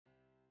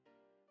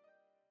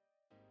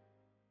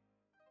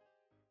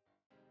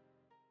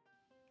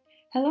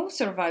Hello,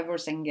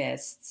 survivors and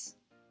guests.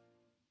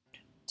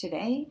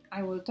 Today,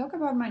 I will talk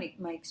about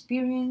my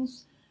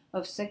experience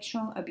of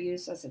sexual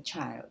abuse as a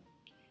child.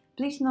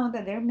 Please note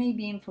that there may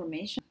be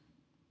information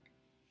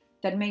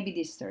that may be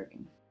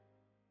disturbing.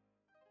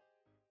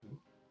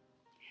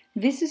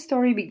 This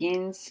story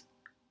begins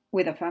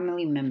with a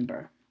family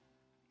member.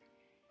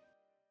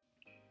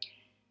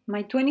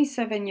 My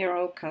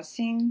 27-year-old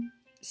cousin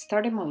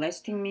started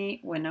molesting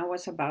me when I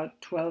was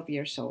about 12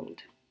 years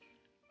old.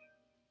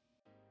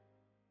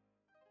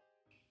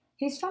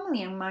 His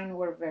family and mine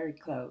were very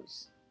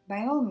close.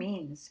 By all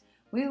means,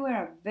 we were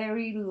a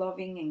very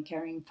loving and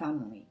caring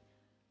family.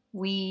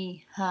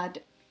 We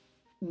had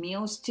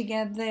meals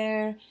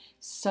together.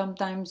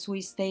 Sometimes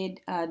we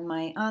stayed at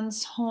my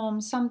aunt's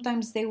home.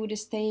 Sometimes they would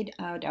stay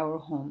at our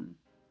home.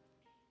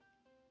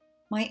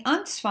 My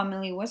aunt's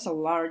family was a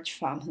large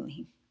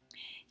family.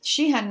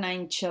 She had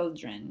 9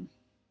 children.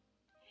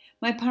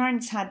 My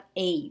parents had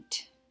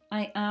 8.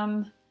 I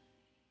am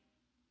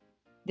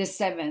the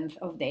seventh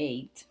of the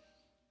 8.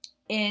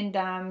 And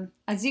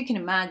as you can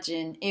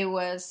imagine, it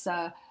was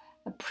a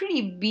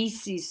pretty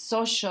busy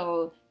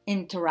social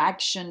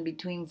interaction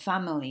between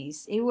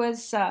families. It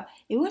was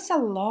a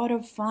lot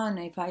of fun,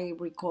 if I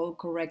recall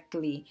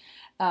correctly.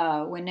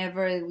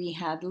 Whenever we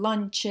had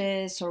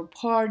lunches or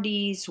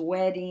parties,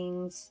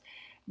 weddings,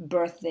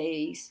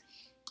 birthdays,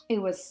 it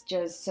was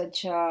just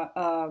such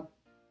a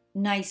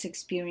nice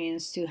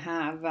experience to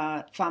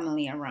have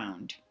family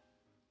around.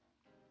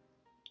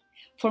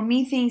 For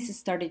me, things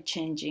started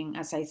changing,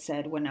 as I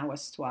said, when I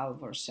was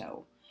 12 or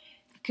so.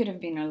 It could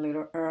have been a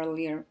little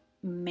earlier,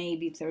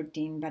 maybe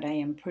 13, but I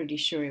am pretty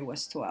sure it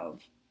was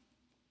 12.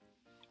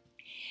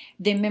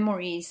 The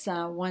memories,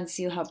 once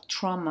you have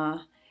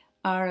trauma,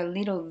 are a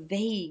little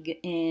vague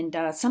and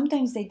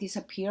sometimes they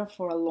disappear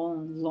for a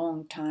long,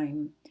 long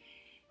time.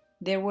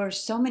 There were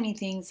so many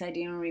things I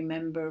didn't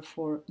remember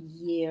for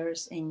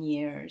years and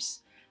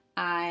years.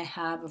 I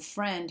have a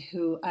friend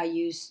who I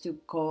used to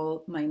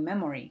call my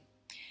memory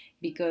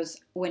because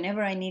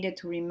whenever I needed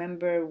to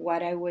remember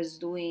what I was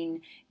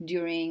doing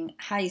during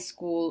high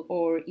school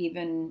or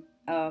even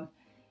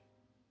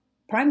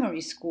primary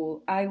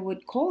school, I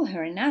would call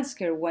her and ask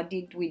her, what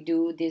did we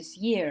do this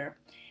year?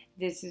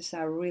 This is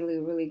a really,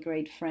 really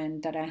great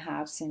friend that I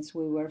have since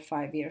we were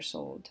 5 years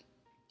old.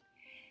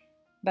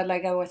 But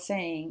like I was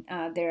saying,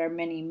 there are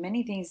many,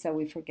 many things that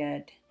we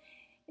forget.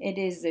 It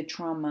is the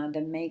trauma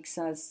that makes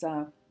us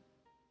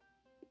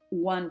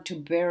want to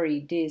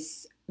bury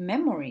these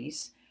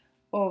memories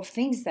of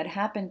things that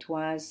happened to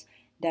us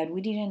that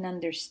we didn't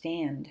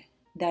understand,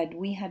 that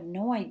we had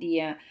no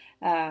idea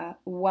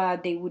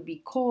what they would be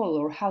called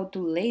or how to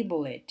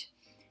label it.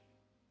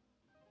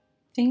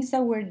 Things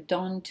that were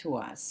done to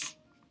us,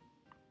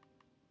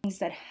 things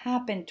that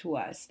happened to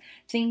us,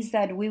 things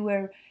that we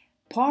were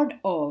part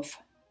of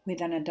with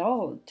an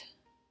adult.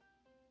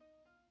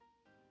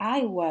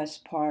 I was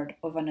part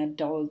of an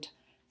adult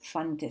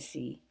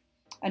fantasy,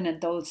 an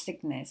adult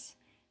sickness,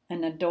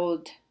 an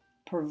adult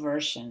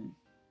perversion.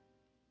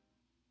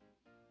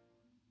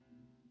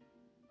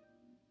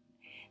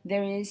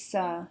 There is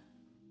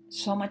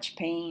so much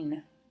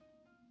pain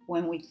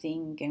when we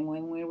think and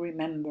when we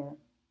remember.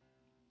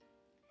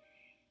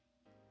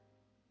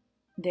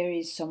 There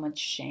is so much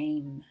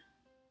shame.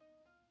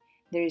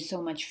 There is so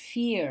much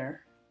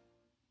fear.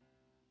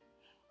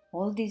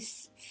 All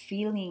these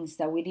feelings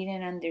that we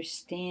didn't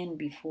understand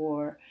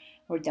before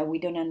or that we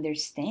don't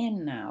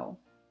understand now.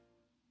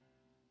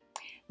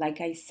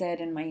 Like I said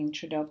in my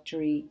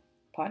introductory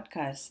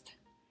podcast,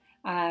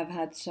 I've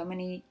had so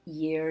many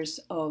years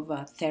of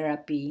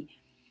therapy,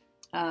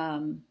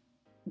 um,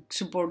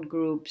 support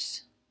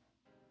groups,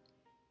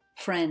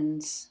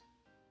 friends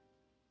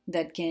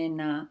that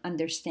can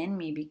understand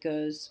me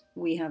because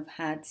we have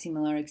had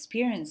similar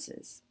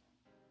experiences.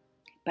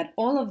 But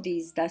all of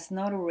this does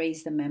not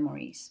erase the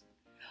memories.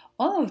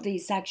 All of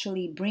this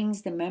actually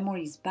brings the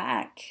memories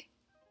back.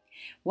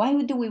 Why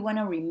do we want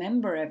to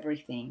remember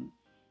everything?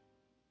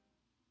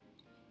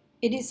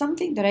 It is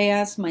something that I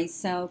ask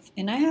myself,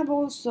 and I have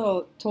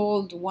also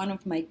told one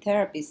of my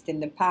therapists in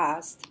the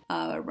past,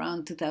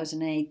 around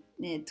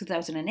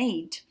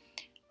 2008.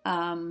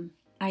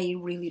 I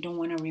really don't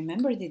want to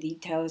remember the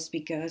details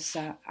because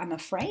I'm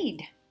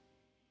afraid.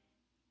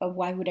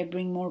 Why would I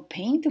bring more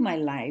pain to my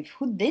life?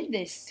 Who did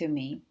this to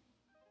me?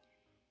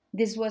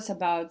 This was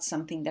about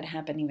something that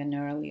happened even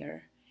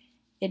earlier.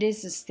 It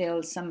is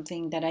still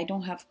something that I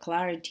don't have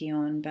clarity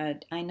on,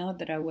 but I know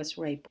that I was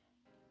raped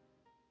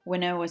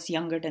when I was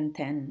younger than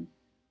 10.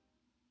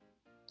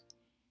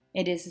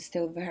 It is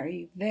still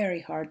very,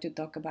 very hard to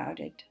talk about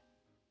it,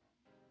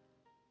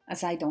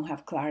 as I don't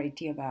have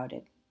clarity about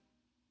it,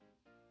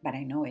 but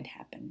I know it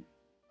happened.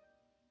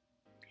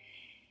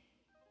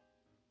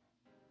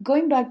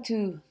 Going back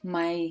to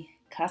my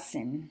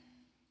cousin,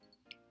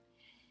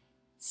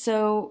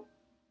 so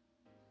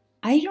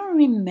I don't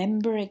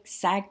remember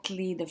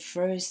exactly the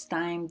first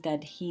time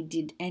that he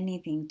did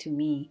anything to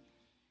me.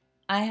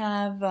 I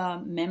have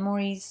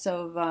memories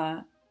of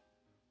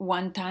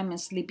one time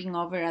sleeping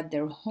over at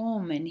their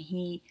home and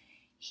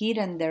hid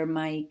under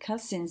my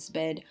cousin's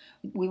bed.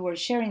 We were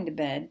sharing the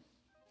bed,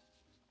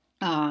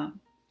 a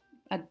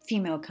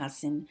female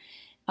cousin.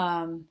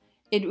 Um,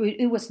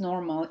 it was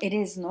normal. It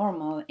is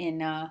normal in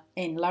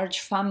large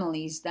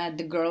families that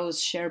the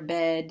girls share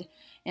bed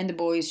and the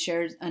boys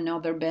share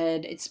another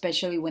bed,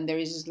 especially when there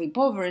is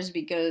sleepovers,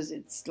 because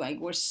it's like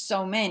we're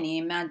so many.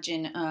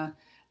 Imagine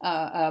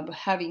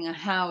having a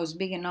house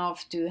big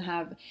enough to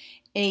have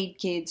 8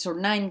 kids or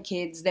 9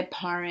 kids, the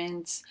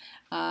parents,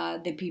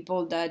 the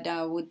people that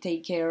would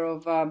take care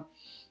of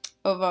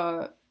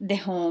the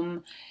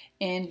home,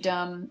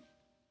 and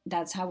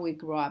that's how we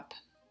grew up.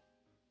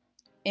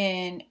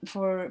 And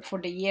for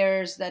the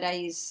years that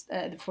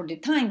for the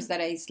times that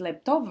I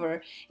slept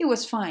over, it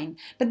was fine.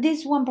 But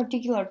this one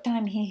particular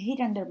time, he hid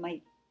under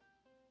my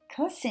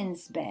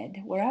cousin's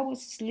bed where I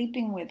was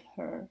sleeping with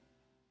her,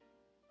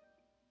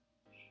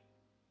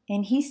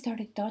 and he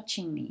started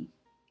touching me.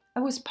 I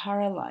was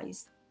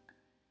paralyzed.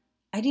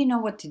 I didn't know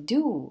what to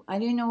do. I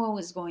didn't know what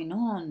was going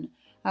on.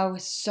 I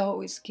was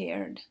so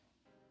scared.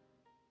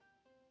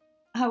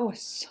 I was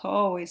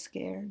so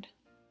scared.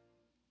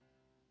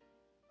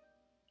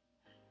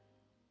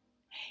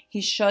 He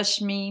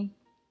shushed me.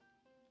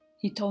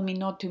 He told me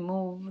not to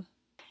move.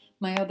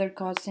 My other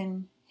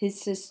cousin,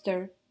 his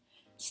sister,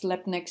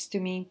 slept next to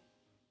me.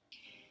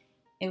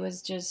 It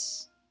was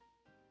just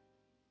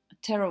a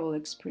terrible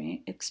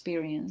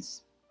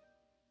experience.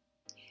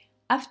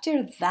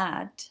 After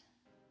that,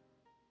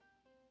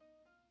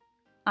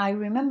 I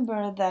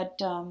remember that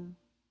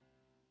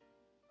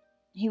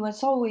he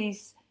was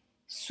always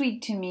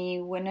sweet to me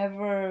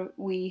whenever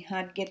we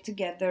had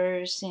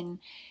get-togethers, and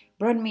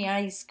brought me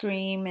ice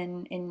cream,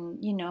 and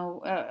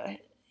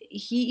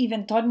he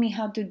even taught me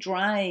how to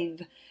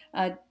drive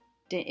at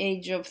the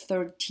age of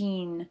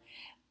 13.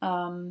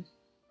 um,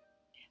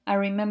 I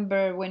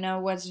remember when I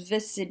was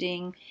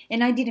visiting,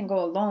 and I didn't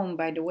go alone,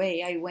 by the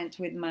way. I went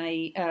with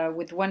my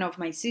with one of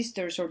my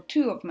sisters or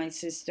two of my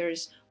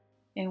sisters,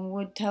 and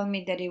would tell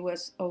me that it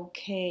was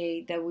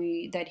okay,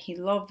 that he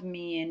loved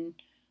me, and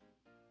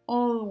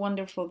all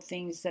wonderful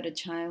things that a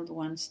child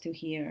wants to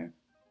hear.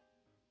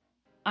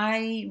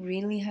 I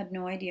really had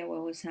no idea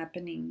what was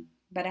happening,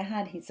 but I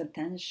had his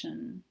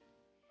attention.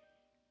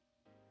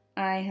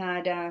 I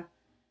had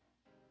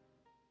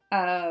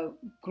a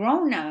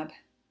grown up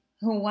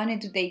who wanted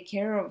to take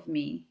care of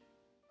me.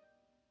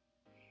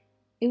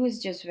 It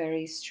was just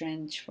very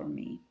strange for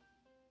me.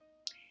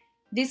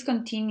 This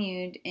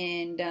continued,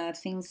 and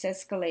things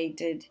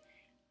escalated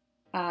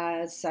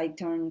as I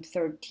turned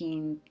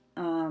 13.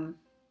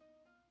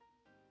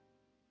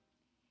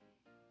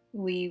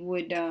 We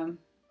would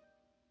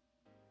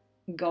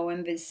go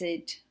and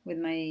visit with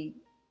my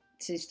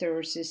sister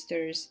or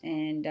sisters,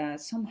 and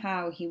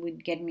somehow he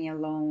would get me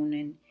alone,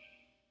 and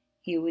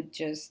he would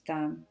just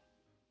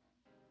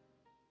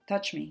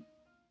touch me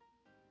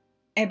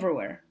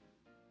everywhere.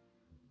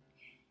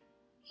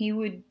 He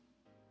would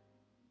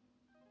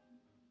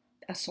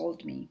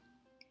assault me.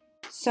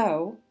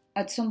 So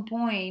at some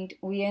point,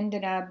 we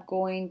ended up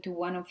going to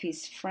one of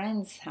his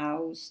friends'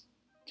 house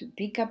to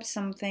pick up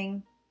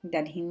something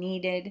that he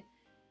needed,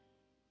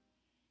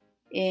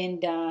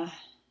 and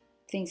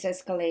things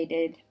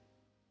escalated.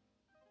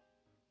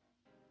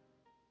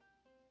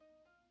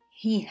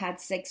 He had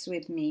sex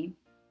with me.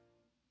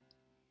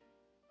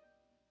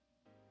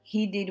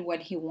 He did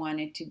what he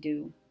wanted to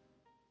do.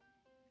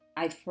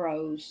 I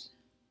froze.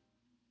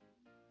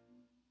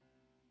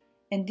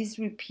 And this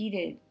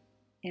repeated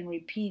and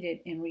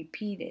repeated and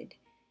repeated.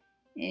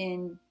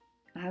 And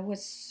I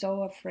was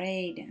so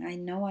afraid. I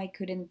know I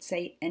couldn't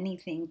say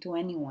anything to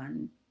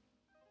anyone.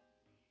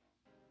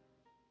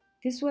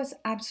 This was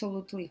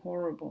absolutely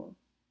horrible.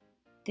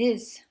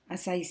 This,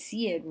 as I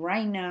see it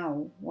right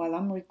now while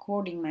I'm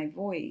recording my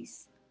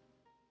voice,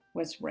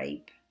 was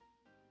rape.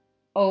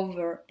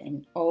 Over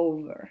and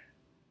over.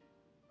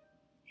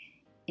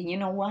 And you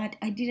know what?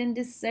 I didn't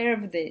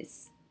deserve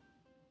this.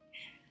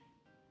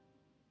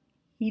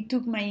 He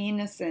took my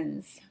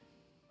innocence.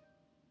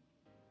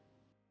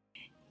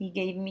 He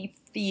gave me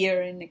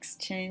fear in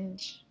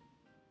exchange.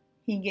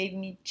 He gave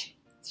me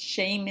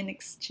shame in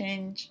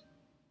exchange.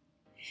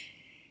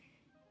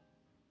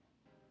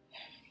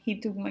 He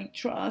took my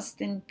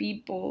trust in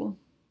people.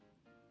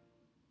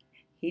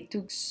 He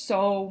took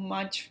so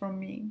much from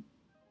me.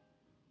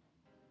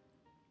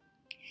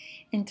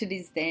 And to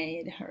this day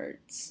it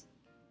hurts.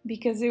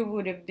 Because it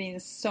would have been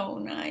so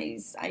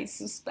nice, I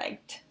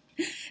suspect,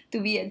 to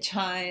be a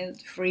child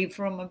free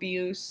from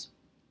abuse.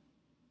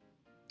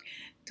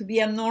 To be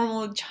a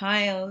normal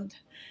child.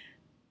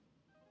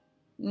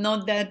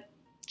 Not that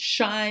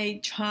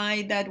shy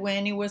that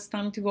when it was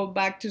time to go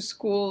back to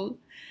school,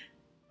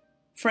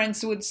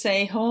 friends would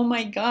say, "Oh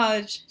my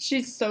gosh,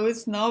 she's so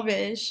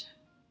snobbish.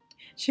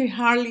 She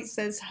hardly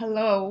says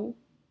hello."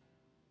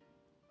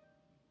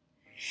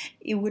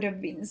 It would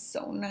have been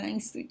so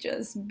nice to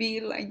just be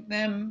like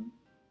them.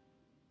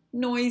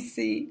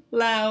 Noisy,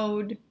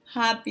 loud,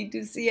 happy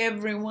to see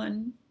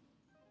everyone.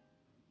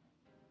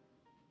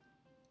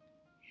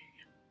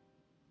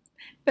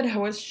 But I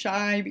was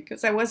shy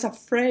because I was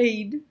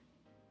afraid.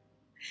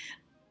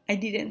 I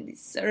didn't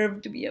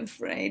deserve to be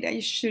afraid. I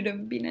should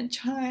have been a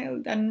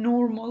child, a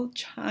normal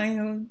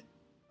child.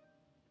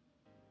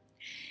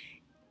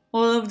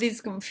 All of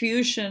this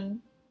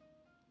confusion,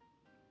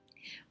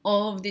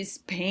 all of this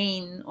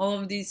pain, all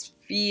of this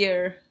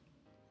fear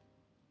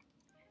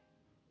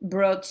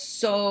brought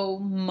so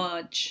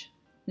much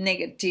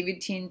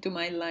negativity into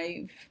my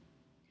life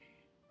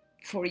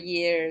for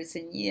years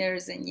and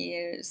years and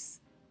years.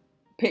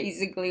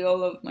 Basically,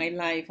 all of my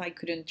life, I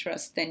couldn't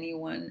trust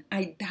anyone.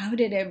 I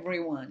doubted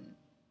everyone.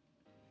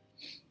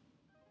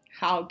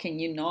 How can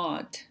you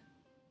not?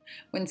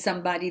 When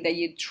somebody that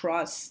you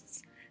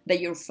trust, that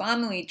your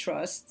family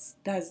trusts,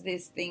 does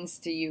these things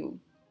to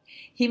you.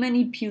 He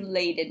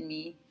manipulated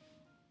me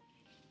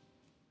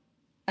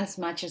as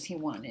much as he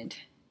wanted.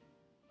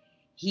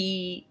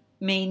 He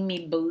made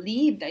me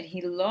believe that he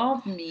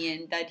loved me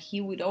and that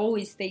he would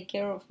always take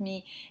care of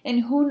me.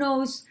 And who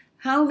knows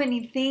how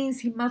many things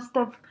he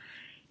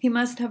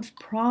must have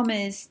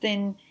promised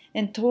and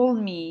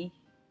told me.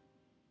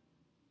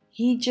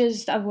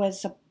 I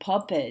was a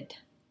puppet.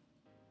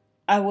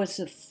 I was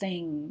a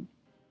thing.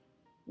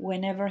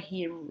 Whenever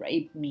he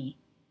raped me,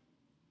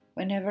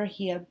 whenever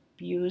he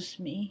abused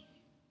me,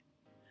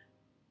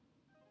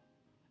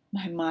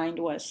 my mind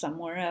was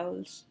somewhere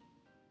else.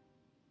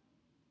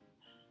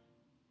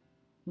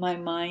 My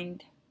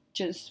mind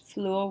just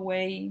flew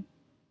away.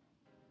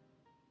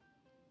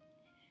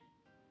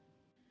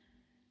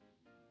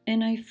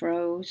 And I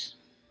froze.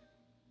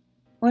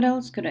 What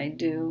else could I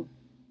do?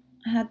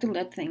 I had to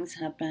let things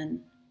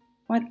happen.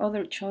 What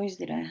other choice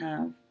did I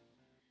have?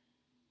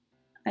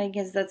 I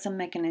guess that's a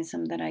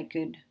mechanism that I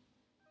could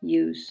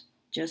use.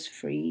 Just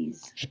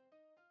freeze.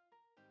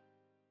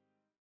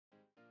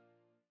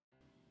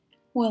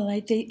 Well,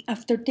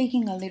 after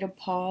taking a little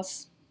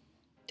pause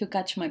to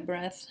catch my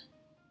breath,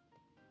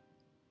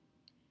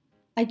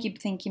 I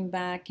keep thinking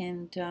back,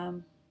 and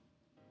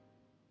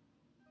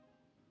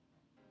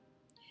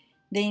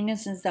the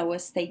innocence that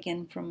was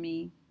taken from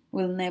me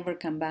will never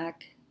come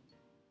back.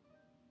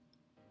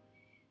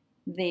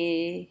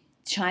 The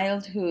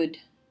childhood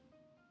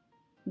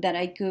that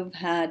I could have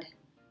had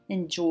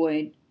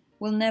enjoyed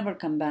will never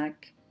come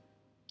back.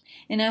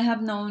 And I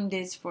have known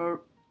this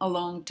for a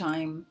long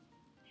time.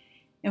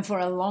 And for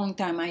a long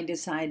time, I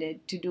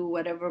decided to do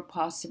whatever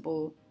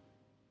possible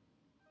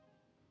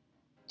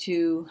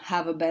to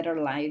have a better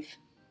life.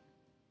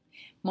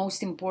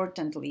 Most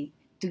importantly,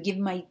 to give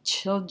my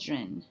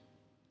children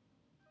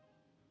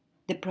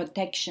the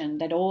protection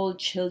that all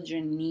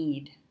children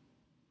need.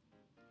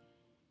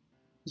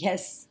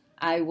 Yes,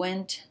 I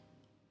went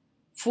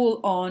full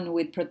on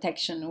with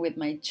protection with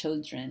my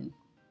children.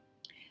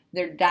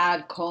 Their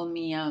dad called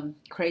me a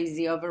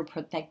crazy,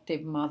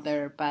 overprotective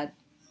mother, but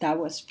that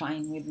was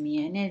fine with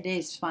me, and it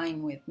is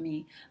fine with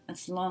me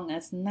as long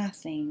as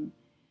nothing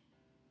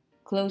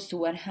close to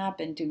what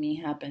happened to me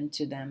happened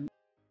to them.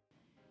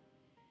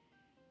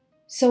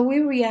 So we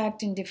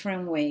react in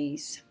different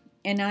ways,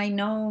 and I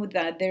know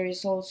that there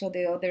is also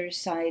the other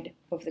side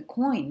of the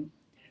coin,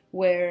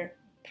 where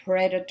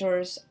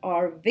predators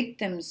are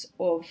victims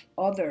of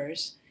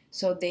others,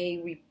 so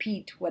they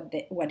repeat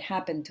what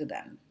happened to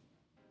them.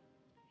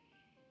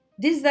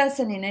 This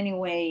doesn't in any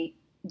way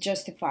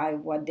justify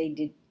what they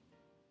did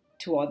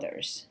to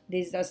others.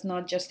 This does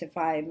not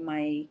justify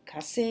my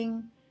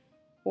cousin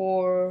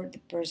or the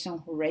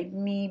person who raped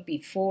me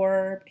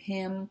before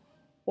him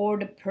or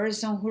the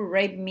person who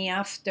raped me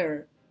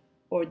after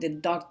or the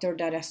doctor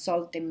that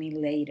assaulted me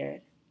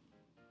later.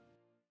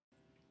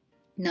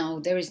 No,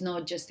 there is no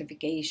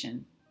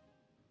justification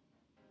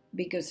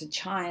because a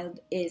child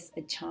is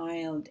a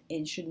child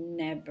and should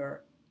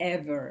never,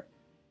 ever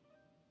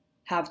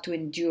have to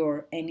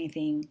endure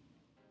anything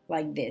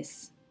like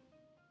this.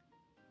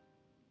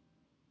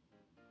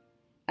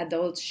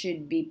 Adults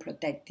should be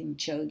protecting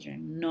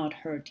children, not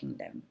hurting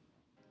them.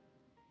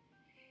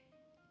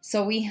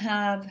 So we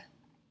have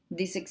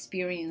these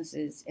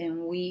experiences and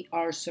we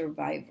are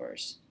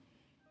survivors.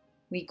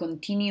 We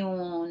continue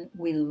on,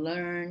 we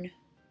learn,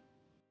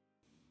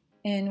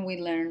 and we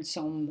learn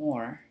some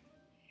more.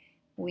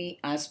 We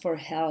ask for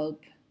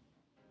help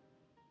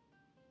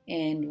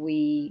and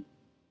we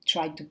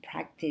try to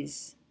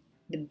practice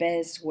the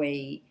best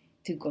way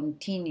to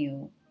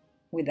continue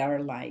with our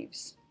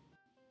lives.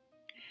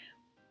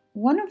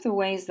 One of the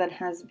ways that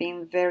has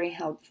been very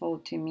helpful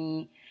to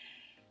me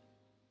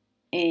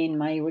in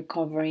my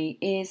recovery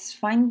is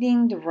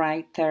finding the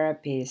right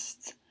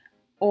therapist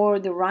or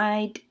the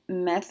right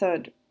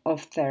method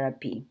of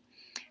therapy.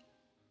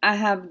 I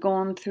have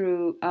gone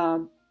through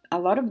a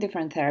lot of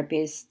different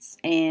therapists,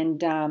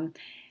 and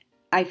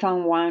I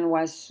found one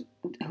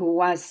who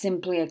was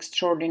simply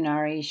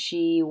extraordinary.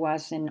 She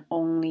wasn't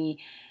only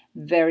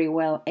very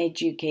well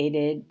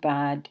educated,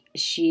 but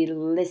she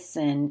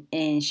listened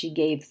and she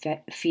gave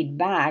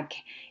feedback,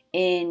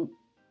 and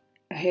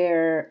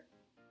her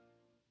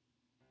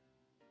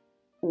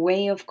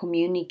way of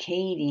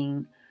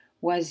communicating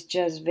was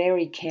just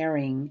very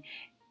caring,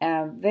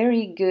 a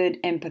very good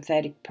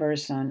empathetic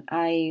person.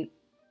 I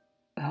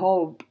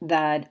hope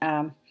that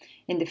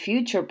in the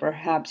future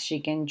perhaps she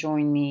can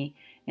join me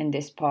in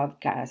this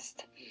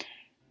podcast.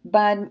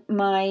 But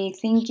my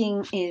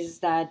thinking is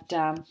that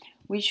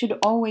we should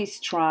always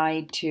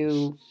try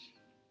to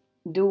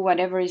do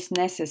whatever is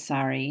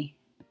necessary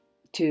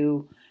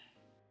to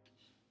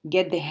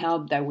get the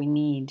help that we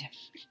need.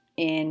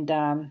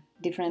 And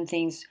different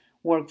things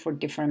work for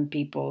different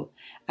people.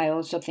 I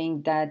also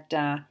think that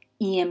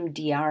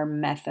EMDR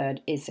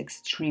method is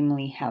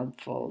extremely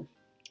helpful,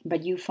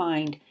 but you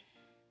find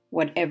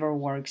whatever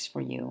works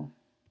for you.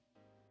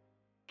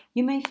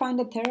 You may find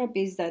a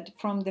therapist that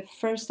from the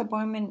first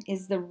appointment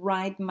is the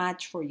right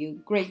match for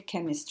you, great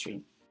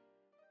chemistry.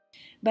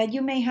 But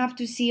you may have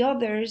to see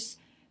others,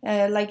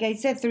 like I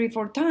said, 3 or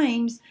 4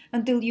 times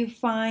until you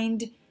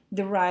find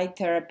the right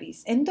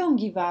therapist. And don't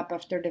give up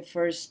after the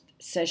first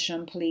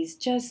session, please.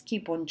 Just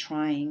keep on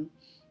trying.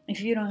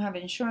 If you don't have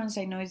insurance,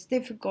 I know it's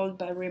difficult,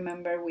 but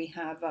remember we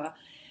have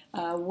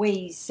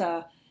ways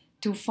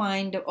to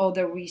find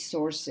other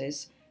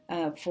resources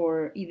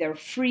for either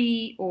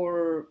free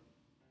or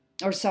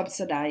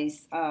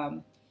subsidized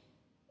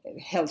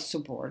health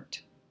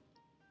support.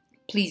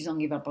 Please don't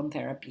give up on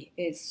therapy.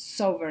 It's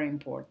so very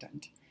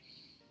important.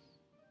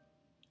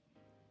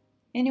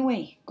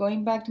 Anyway,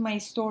 going back to my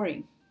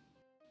story,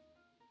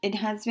 it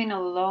has been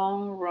a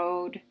long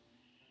road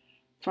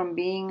from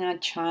being a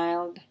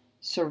child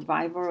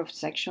survivor of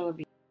sexual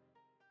abuse.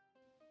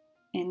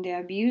 And the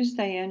abuse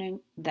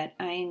that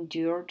I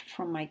endured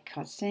from my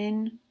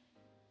cousin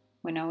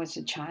when I was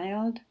a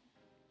child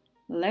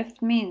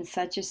left me in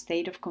such a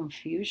state of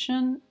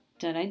confusion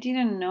that I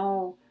didn't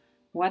know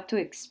what to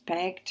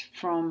expect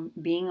from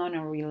being on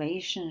a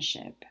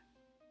relationship.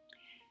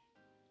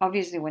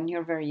 Obviously, when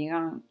you're very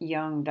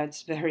young,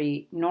 that's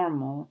very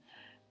normal,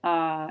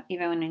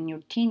 even in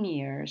your teen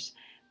years.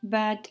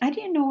 But I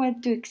didn't know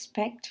what to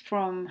expect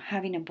from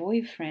having a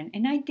boyfriend,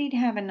 and I did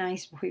have a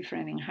nice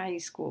boyfriend in high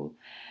school.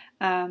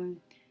 Um,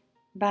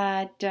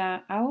 but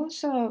I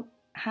also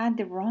had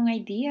the wrong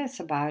ideas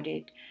about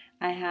it.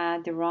 I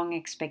had the wrong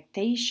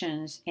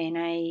expectations, and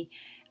I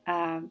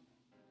uh,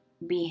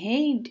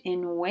 behaved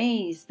in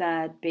ways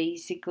that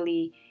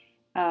basically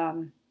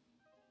um,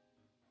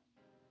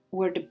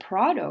 were the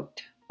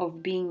product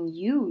of being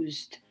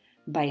used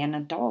by an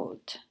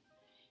adult.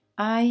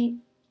 I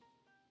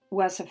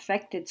was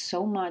affected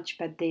so much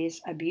by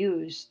this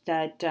abuse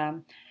that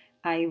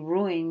I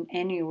ruined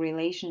any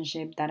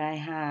relationship that I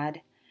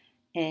had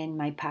in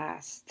my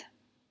past.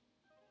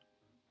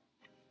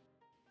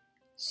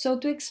 So,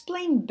 to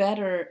explain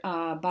better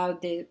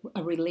about a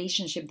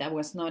relationship that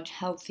was not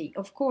healthy,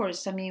 of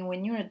course, I mean,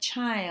 when you're a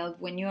child,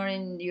 when you're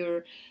in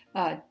your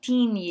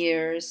teen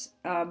years,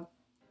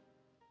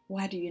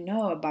 what do you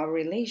know about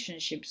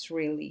relationships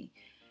really?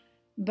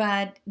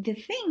 But the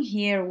thing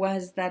here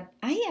was that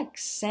I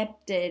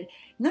accepted,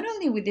 not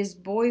only with this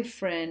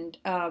boyfriend,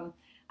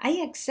 I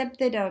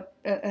accepted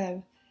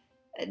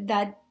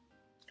that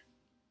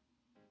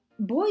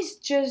boys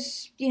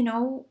just,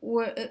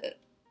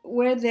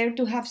 were there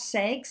to have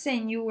sex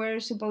and you were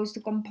supposed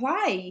to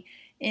comply.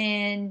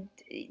 And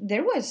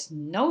there was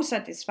no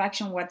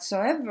satisfaction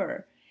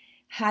whatsoever.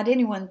 Had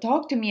anyone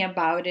talked to me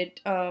about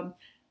it,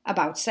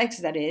 about sex,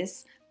 that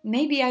is,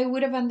 maybe I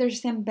would have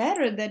understood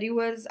better that it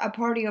was a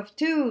party of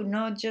two,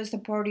 not just a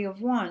party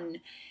of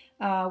one,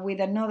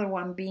 with another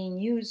one being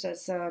used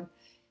as a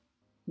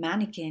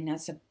mannequin,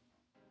 as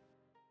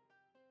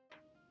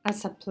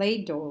a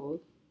play doll,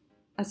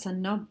 as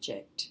an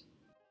object.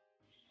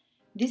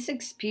 This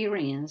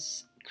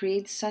experience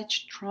creates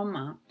such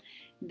trauma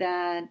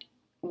that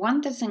one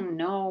doesn't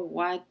know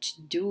what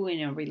to do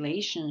in a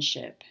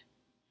relationship.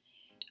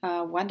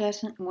 One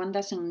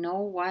doesn't know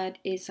what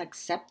is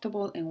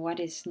acceptable and what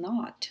is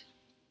not.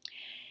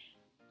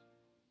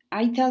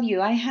 I tell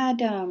you, I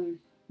had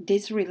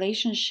this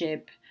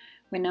relationship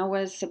when I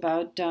was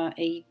about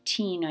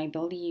 18, I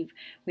believe,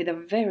 with a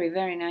very,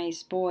 very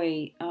nice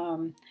boy.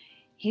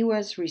 He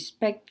was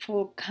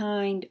respectful,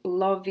 kind,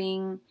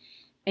 loving,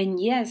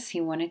 and yes,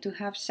 he wanted to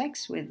have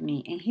sex with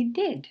me, and he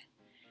did.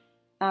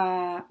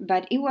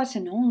 But it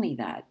wasn't only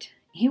that.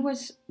 He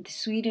was the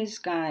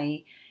sweetest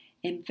guy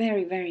and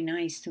very, very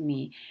nice to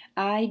me.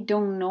 I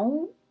don't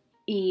know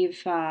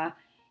if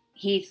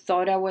he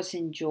thought I was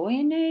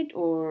enjoying it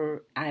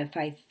or if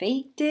I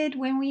faked it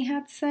when we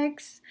had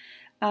sex.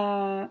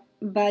 But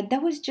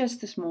that was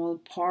just a small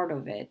part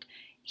of it.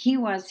 He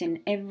was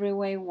in every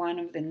way one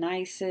of the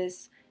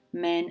nicest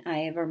men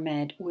I ever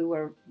met. We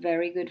were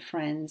very good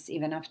friends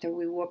even after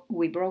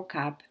we broke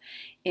up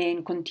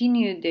and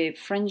continued the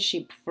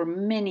friendship for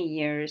many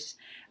years.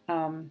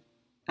 Um,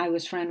 I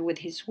was friend with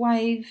his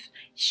wife.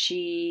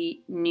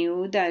 She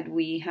knew that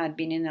we had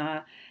been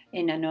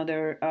in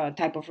another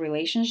type of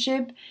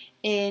relationship,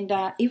 and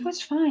it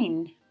was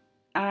fine.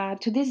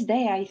 To this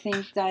day, I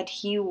think that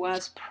he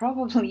was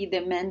probably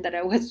the man that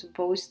I was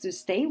supposed to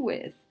stay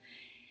with.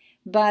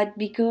 But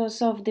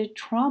because of the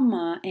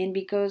trauma and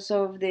because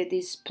of the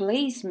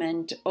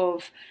displacement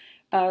of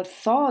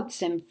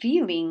thoughts and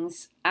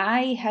feelings,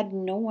 I had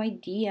no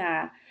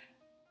idea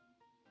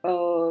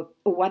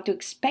what to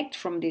expect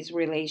from this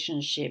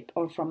relationship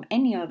or from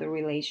any other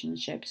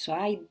relationship. So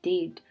I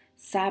did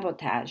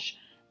sabotage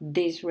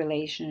this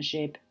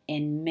relationship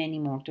and many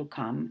more to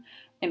come.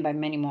 And by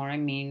many more, I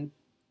mean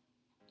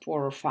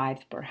 4 or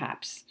 5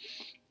 perhaps.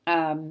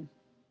 Um,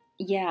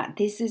 yeah,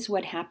 this is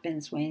what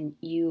happens when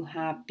you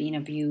have been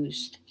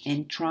abused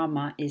and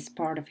trauma is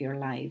part of your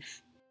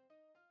life.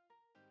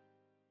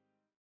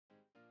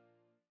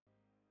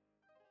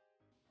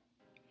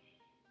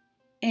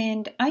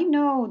 And I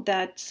know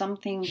that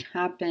something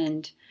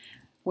happened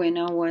when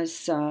I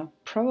was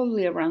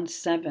probably around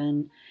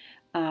 7.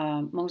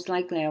 Most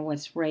likely I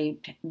was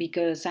raped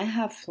because I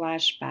have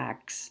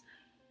flashbacks.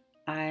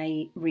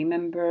 I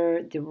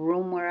remember the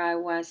room where I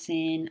was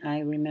in. I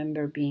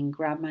remember being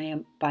grabbed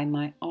by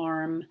my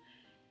arm,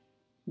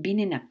 being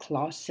in a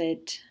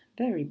closet,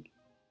 very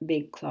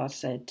big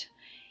closet,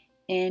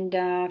 and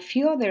a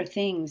few other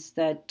things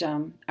that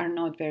are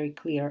not very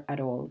clear at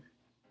all.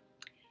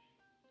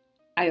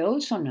 I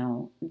also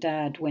know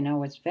that when I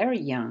was very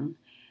young,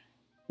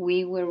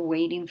 we were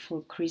waiting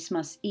for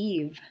Christmas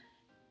Eve,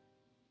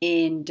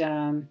 and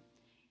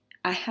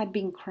I had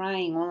been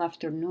crying all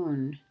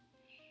afternoon.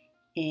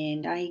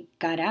 And I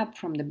got up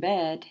from the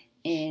bed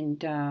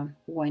and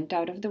went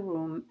out of the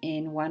room.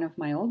 And one of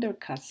my older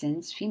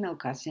cousins, female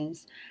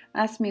cousins,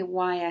 asked me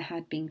why I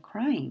had been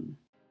crying.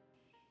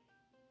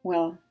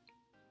 Well,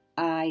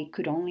 I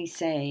could only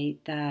say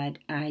that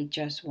I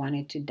just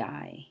wanted to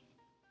die.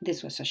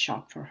 This was a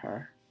shock for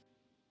her.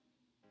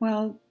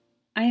 Well,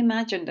 I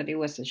imagine that it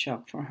was a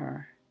shock for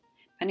her.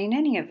 And in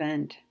any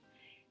event,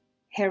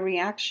 her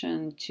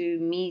reaction to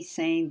me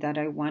saying that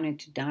I wanted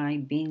to die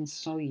being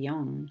so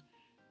young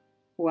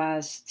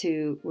was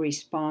to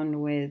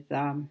respond with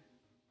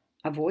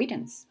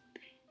avoidance.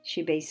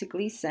 She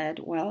basically said,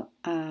 well,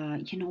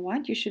 you know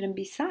what? You shouldn't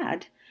be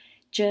sad.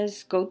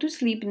 Just go to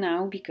sleep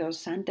now because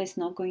Santa is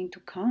not going to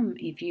come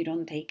if you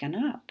don't take a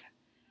nap.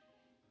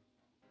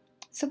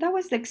 So that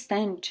was the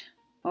extent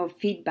of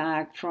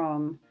feedback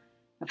from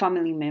a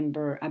family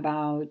member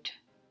about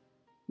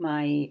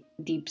my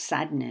deep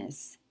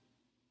sadness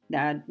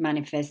that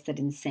manifested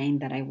in saying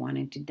that I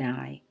wanted to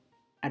die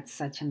at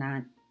such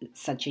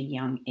a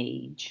young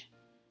age.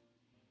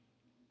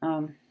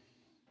 Um,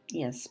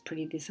 yes,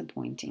 pretty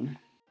disappointing,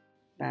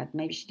 but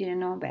maybe she didn't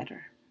know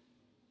better.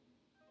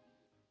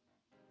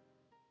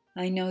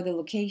 I know the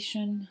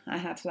location, I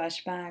have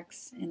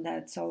flashbacks, and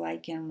that's all I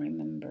can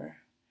remember.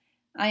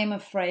 I am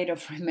afraid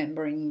of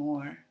remembering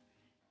more.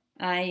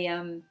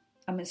 I'm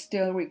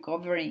still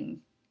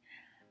recovering.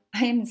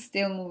 I am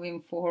still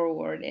moving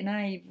forward, and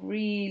I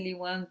really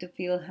want to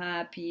feel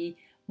happy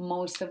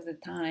most of the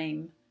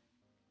time.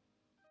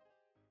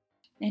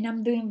 And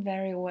I'm doing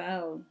very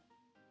well.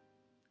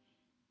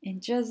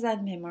 And just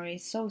that memory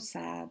is so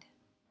sad.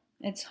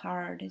 It's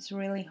hard, it's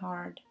really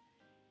hard.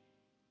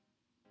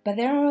 But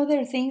there are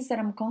other things that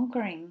I'm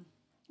conquering.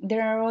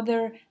 There are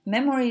other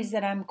memories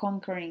that I'm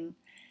conquering.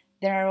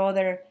 There are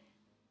other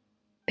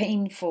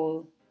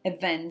painful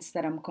events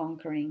that I'm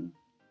conquering.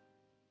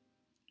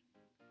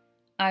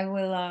 I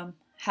will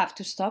have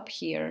to stop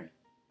here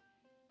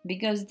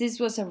because this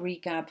was a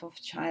recap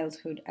of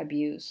childhood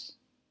abuse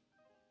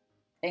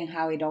and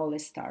how it all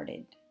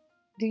started.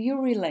 Do you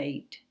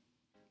relate?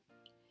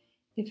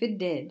 If it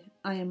did,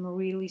 I am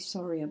really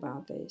sorry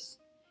about this.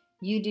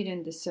 You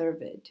didn't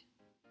deserve it.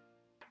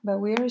 But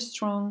we are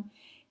strong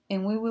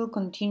and we will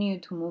continue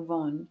to move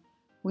on.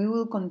 We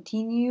will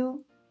continue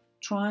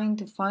trying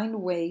to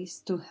find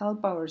ways to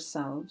help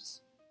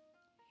ourselves.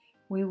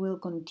 We will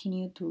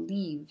continue to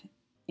live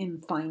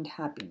and find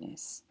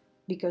happiness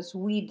because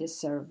we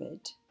deserve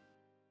it.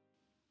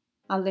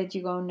 I'll let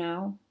you go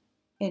now,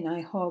 and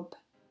I hope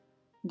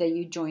that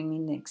you join me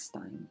next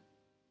time.